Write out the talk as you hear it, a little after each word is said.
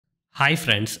Hi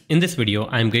friends, in this video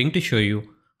I am going to show you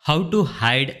how to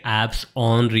hide apps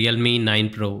on Realme 9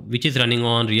 Pro, which is running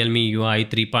on Realme UI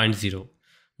 3.0.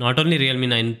 Not only Realme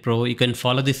 9 Pro, you can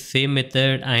follow this same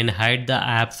method and hide the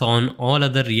apps on all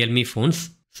other Realme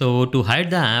phones. So to hide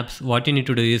the apps, what you need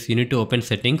to do is you need to open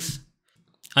settings.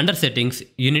 Under settings,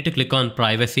 you need to click on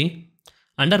privacy.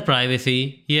 Under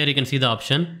privacy, here you can see the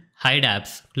option hide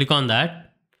apps. Click on that.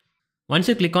 Once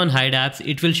you click on hide apps,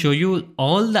 it will show you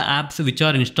all the apps which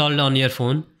are installed on your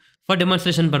phone. For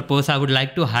demonstration purpose, I would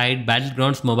like to hide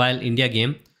Battlegrounds Mobile India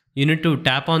game. You need to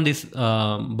tap on this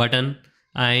button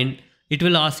and it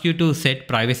will ask you to set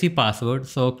privacy password.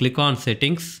 So click on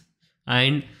settings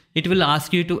and it will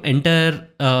ask you to enter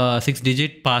a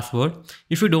 6-digit password.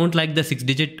 If you don't like the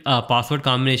 6-digit password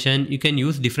combination, you can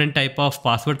use different type of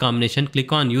password combination.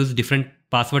 Click on use different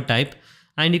password type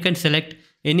and you can select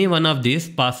any one of these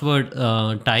password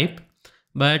type,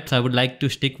 but I would like to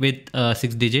stick with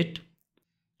 6-digit.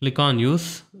 Click on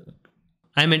use.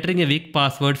 I'm entering a weak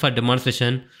password for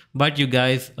demonstration, but you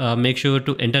guys make sure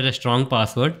to enter a strong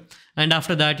password. And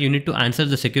after that, you need to answer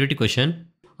the security question.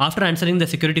 After answering the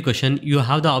security question, you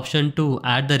have the option to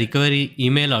add the recovery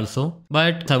email also,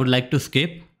 but I would like to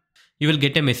skip. You will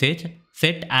get a message.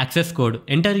 Set access code.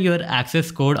 Enter your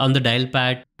access code on the dial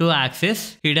pad to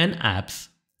access hidden apps.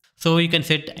 So you can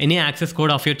set any access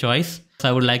code of your choice. So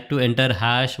I would like to enter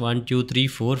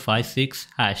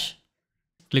 #1234556#.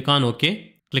 Click on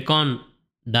OK. Click on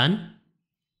done.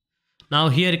 Now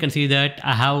here you can see that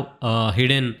I have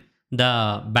hidden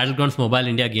the Battlegrounds Mobile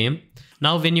India game.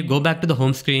 Now when you go back to the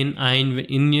home screen and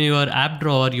in your app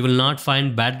drawer, you will not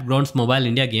find Battlegrounds Mobile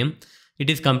India game.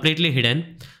 It is completely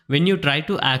hidden. When you try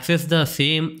to access the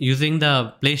same using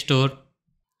the Play Store,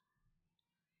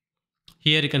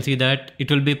 here you can see that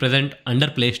it will be present under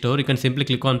Play Store. You can simply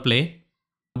click on play,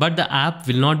 but the app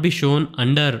will not be shown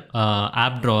under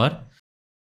app drawer.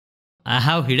 I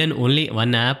have hidden only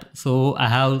one app, so I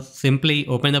have simply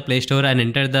opened the Play Store and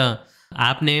enter the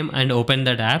app name and open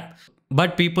that app.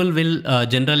 But people will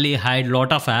generally hide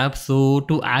lot of apps. So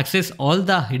to access all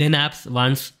the hidden apps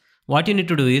once, what you need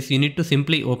to do is you need to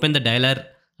simply open the dialer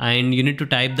and you need to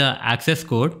type the access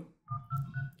code.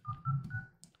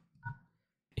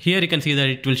 Here you can see that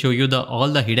it will show you all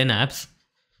the hidden apps.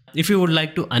 If you would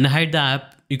like to unhide the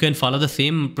app, you can follow the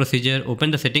same procedure.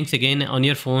 Open the settings again on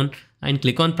your phone and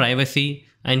click on privacy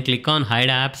and click on hide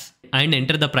apps and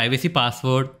enter the privacy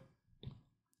password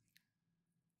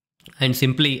and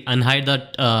simply unhide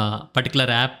that particular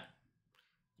app.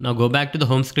 Now go back to the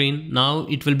home screen. Now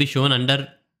it will be shown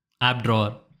under app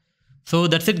drawer. So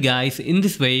that's it guys. In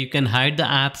this way you can hide the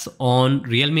apps on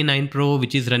Realme 9 Pro,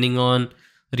 which is running on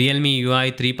Realme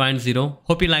UI 3.0.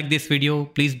 Hope you like this video.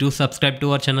 Please do subscribe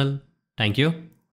to our channel. Thank you.